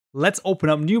Let's open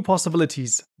up new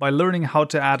possibilities by learning how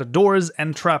to add doors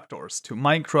and trapdoors to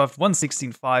Minecraft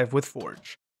 1.16.5 with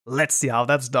Forge. Let's see how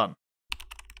that's done.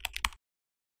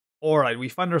 Alright, we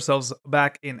find ourselves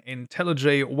back in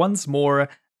IntelliJ once more,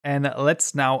 and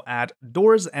let's now add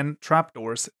doors and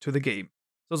trapdoors to the game.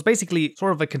 So it's basically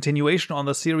sort of a continuation on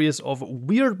the series of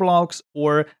weird blocks,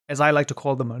 or as I like to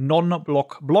call them,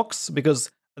 non-block blocks, because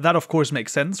that of course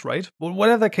makes sense, right? But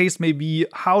whatever the case may be,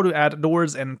 how to add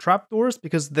doors and trapdoors,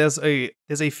 because there's a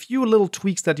few little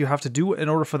tweaks that you have to do in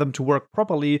order for them to work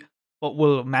properly, but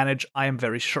we'll manage, I am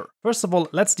very sure. First of all,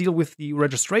 let's deal with the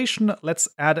registration. Let's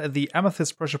add the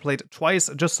amethyst pressure plate twice,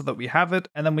 just so that we have it,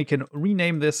 and then we can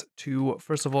rename this to,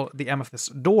 first of all, the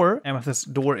amethyst door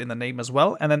in the name as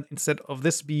well, and then instead of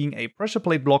this being a pressure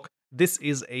plate block, this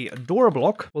is a door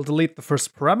block. We'll delete the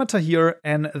first parameter here,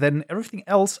 and then everything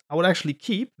else I would actually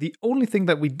keep. The only thing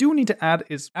that we do need to add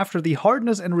is after the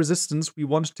hardness and resistance, we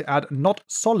want to add not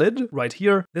solid right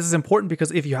here. This is important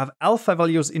because if you have alpha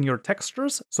values in your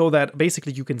textures, so that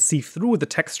basically you can see through the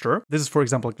texture. This is, for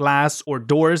example, glass or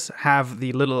doors have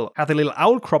the little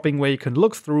outcropping where you can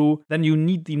look through, then you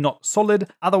need the not solid.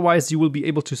 Otherwise, you will be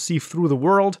able to see through the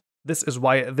world. This is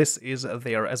why this is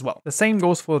there as well. The same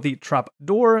goes for the trap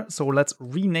door, so let's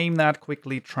rename that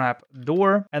quickly, trap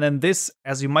door. And then this,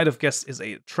 as you might have guessed, is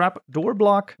a trap door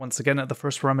block. Once again, the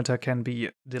first parameter can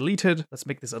be deleted. Let's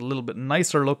make this a little bit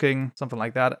nicer looking, something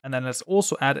like that. And then let's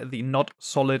also add the not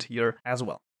solid here as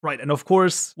well. Right, and of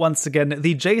course, once again,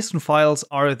 the JSON files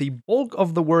are the bulk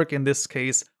of the work in this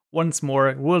case. Once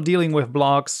more, we're dealing with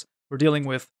blocks, we're dealing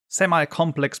with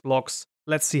semi-complex blocks.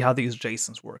 Let's see how these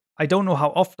JSONs work. I don't know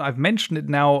how often I've mentioned it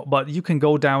now, but you can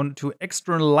go down to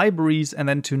external libraries and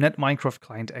then to Net Minecraft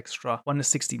Client Extra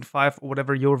 1.16.5 or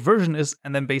whatever your version is,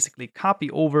 and then basically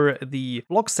copy over the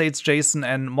block states JSON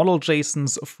and model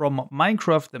JSONs from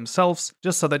Minecraft themselves,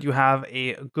 just so that you have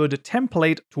a good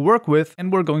template to work with.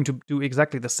 And we're going to do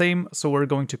exactly the same. So we're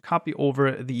going to copy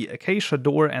over the acacia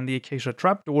door and the acacia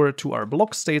trapdoor to our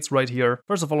block states right here.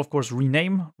 First of all, of course,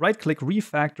 rename, right-click,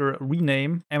 refactor,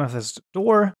 rename, amethyst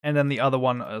door, and then the other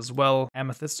one as well,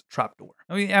 amethyst trapdoor.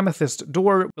 Now the amethyst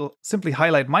door will simply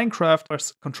highlight Minecraft,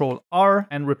 press Ctrl R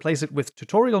and replace it with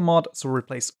tutorial mod, so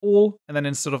replace all, and then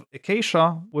instead of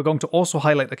acacia, we're going to also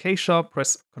highlight acacia,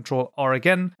 press Ctrl R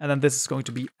again, and then this is going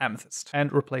to be amethyst,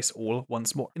 and replace all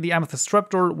once more. In the amethyst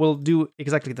trapdoor, we'll do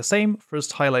exactly the same.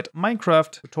 First highlight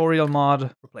Minecraft, tutorial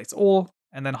mod, replace all,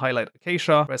 and then highlight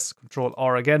acacia, press Ctrl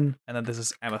R again, and then this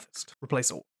is amethyst,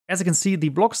 replace all. As you can see, the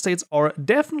block states are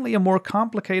definitely a more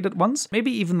complicated ones,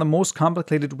 maybe even the most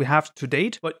complicated we have to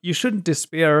date, but you shouldn't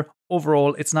despair.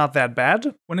 Overall, it's not that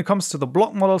bad. When it comes to the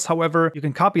block models, however, you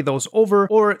can copy those over,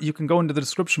 or you can go into the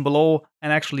description below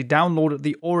and actually download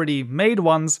the already made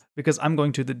ones, because I'm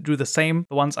going to do the same.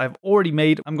 The ones I've already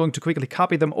made, I'm going to quickly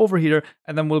copy them over here,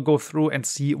 and then we'll go through and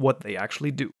see what they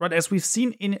actually do. Right, as we've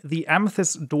seen in the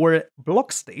amethyst door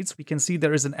block states, we can see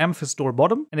there is an amethyst door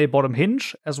bottom and a bottom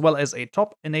hinge, as well as a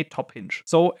top and a top hinge.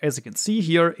 So as you can see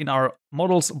here in our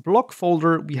models block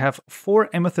folder, we have 4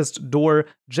 amethyst door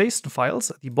JSON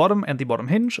files, the bottom and the bottom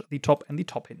hinge, the top and the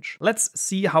top hinge. Let's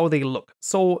see how they look.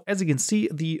 So as you can see,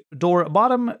 the door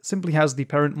bottom simply has the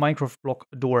parent Minecraft block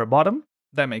door bottom.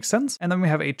 That makes sense. And then we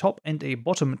have a top and a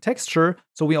bottom texture.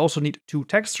 So we also need 2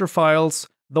 texture files.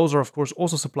 Those are, of course,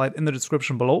 also supplied in the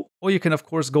description below. Or you can, of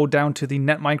course, go down to the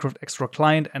Net Minecraft Extra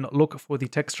client and look for the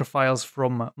texture files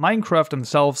from Minecraft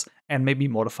themselves and maybe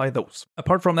modify those.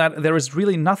 Apart from that, there is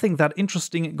really nothing that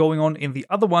interesting going on in the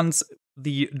other ones.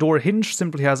 The door hinge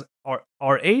simply has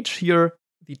RH here.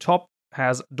 The top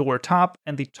has door top,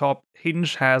 and the top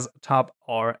hinge has top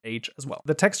RH as well.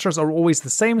 The textures are always the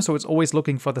same, so it's always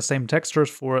looking for the same textures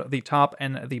for the top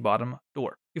and the bottom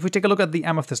door. If we take a look at the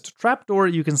amethyst trapdoor,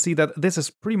 you can see that this is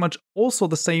pretty much also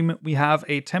the same. We have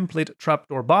a template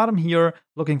trapdoor bottom here,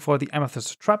 looking for the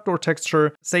amethyst trapdoor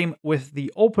texture. Same with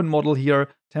the open model here,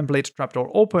 template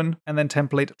trapdoor open, and then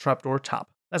template trapdoor top.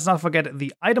 Let's not forget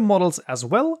the item models as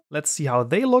well. Let's see how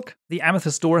they look. The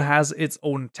amethyst door has its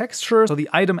own texture, so the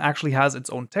item actually has its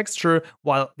own texture,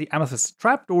 while the amethyst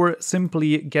trapdoor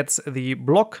simply gets the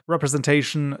block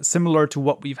representation similar to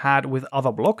what we've had with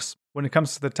other blocks. When it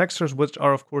comes to the textures, which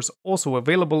are of course also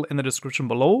available in the description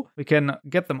below, we can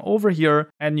get them over here,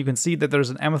 and you can see that there's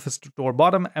an amethyst door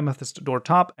bottom, amethyst door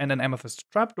top, and an amethyst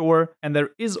trapdoor, and there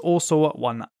is also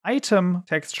one item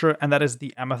texture, and that is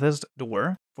the amethyst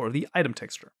door for the item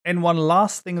texture. And one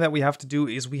last thing that we have to do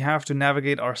is we have to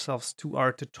navigate ourselves to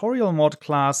our tutorial mod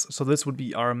class, so this would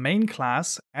be our main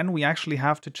class, and we actually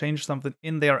have to change something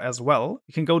in there as well.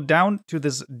 You can go down to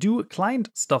this do client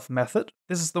stuff method.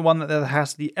 This is the one that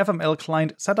has the FM HTML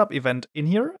client setup event in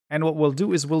here. And what we'll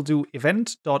do is we'll do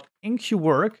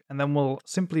event.enqueURL, and then we'll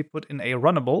simply put in a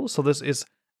runnable. So these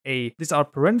are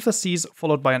parentheses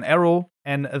followed by an arrow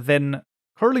and then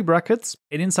curly brackets.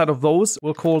 And inside of those,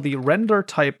 we'll call the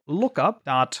RenderType lookup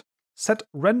dot set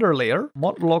render layer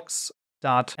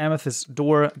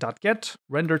modblocks.amethystdoor.get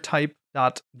RenderType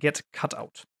 .get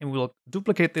cutout. And we'll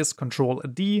duplicate this, Control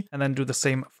D, and then do the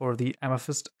same for the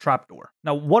amethyst trapdoor.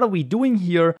 Now, what are we doing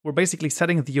here? We're basically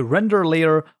setting the render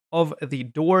layer of the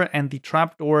door and the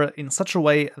trapdoor in such a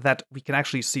way that we can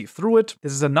actually see through it.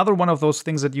 This is another one of those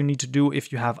things that you need to do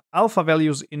if you have alpha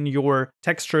values in your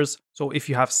textures. So if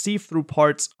you have see-through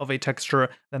parts of a texture,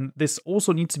 then this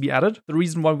also needs to be added. The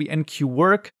reason why we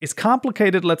enqueURL is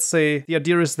complicated. Let's say the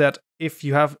idea is that if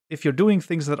you're doing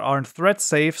things that aren't thread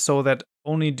safe, so that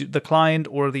only the client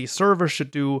or the server should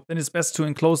do, then it's best to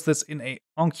enclose this in a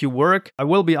enqueURL. I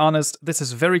will be honest, this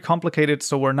is very complicated,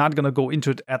 so we're not going to go into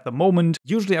it at the moment.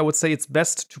 Usually I would say it's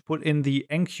best to put in the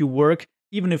enqueURL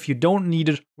even if you don't need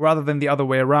it, rather than the other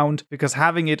way around, because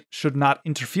having it should not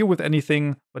interfere with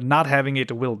anything, but not having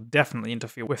it will definitely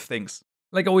interfere with things.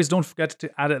 Like always, don't forget to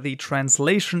add the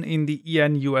translation in the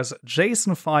enus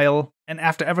JSON file. And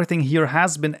after everything here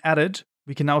has been added,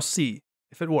 we can now see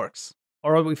if it works.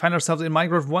 Alright, we find ourselves in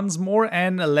Minecraft once more,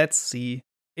 and let's see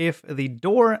if the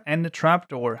door and the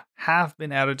trapdoor have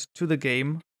been added to the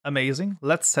game. Amazing.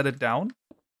 Let's set it down.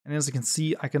 And as you can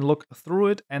see, I can look through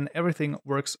it and everything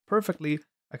works perfectly.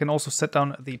 I can also set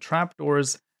down the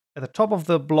trapdoors at the top of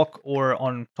the block or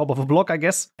on top of a block, I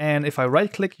guess. And if I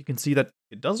right click, you can see that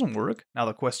it doesn't work. Now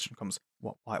the question comes,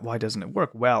 why doesn't it work?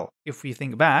 Well, if we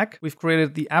think back, we've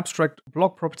created the abstract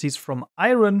block properties from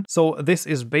iron. So this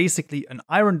is basically an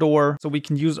iron door. So we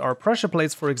can use our pressure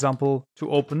plates, for example,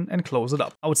 to open and close it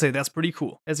up. I would say that's pretty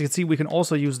cool. As you can see, we can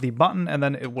also use the button and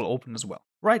then it will open as well.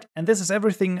 Right, and this is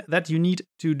everything that you need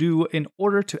to do in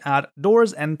order to add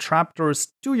doors and trapdoors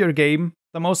to your game.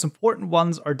 The most important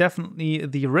ones are definitely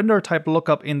the RenderType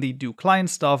lookup in the doClient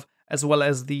stuff, as well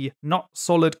as the not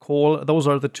solid call. Those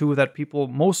are the two that people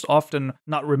most often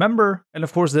not remember. And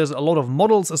of course, there's a lot of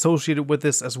models associated with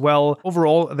this as well.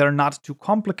 Overall, they're not too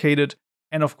complicated.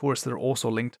 And of course, they're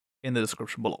also linked in the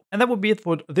description below. And that would be it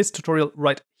for this tutorial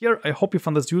right here. I hope you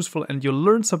found this useful and you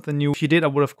learned something new. If you did, I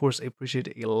would of course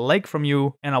appreciate a like from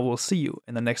you, and I will see you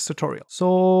in the next tutorial.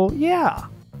 So yeah.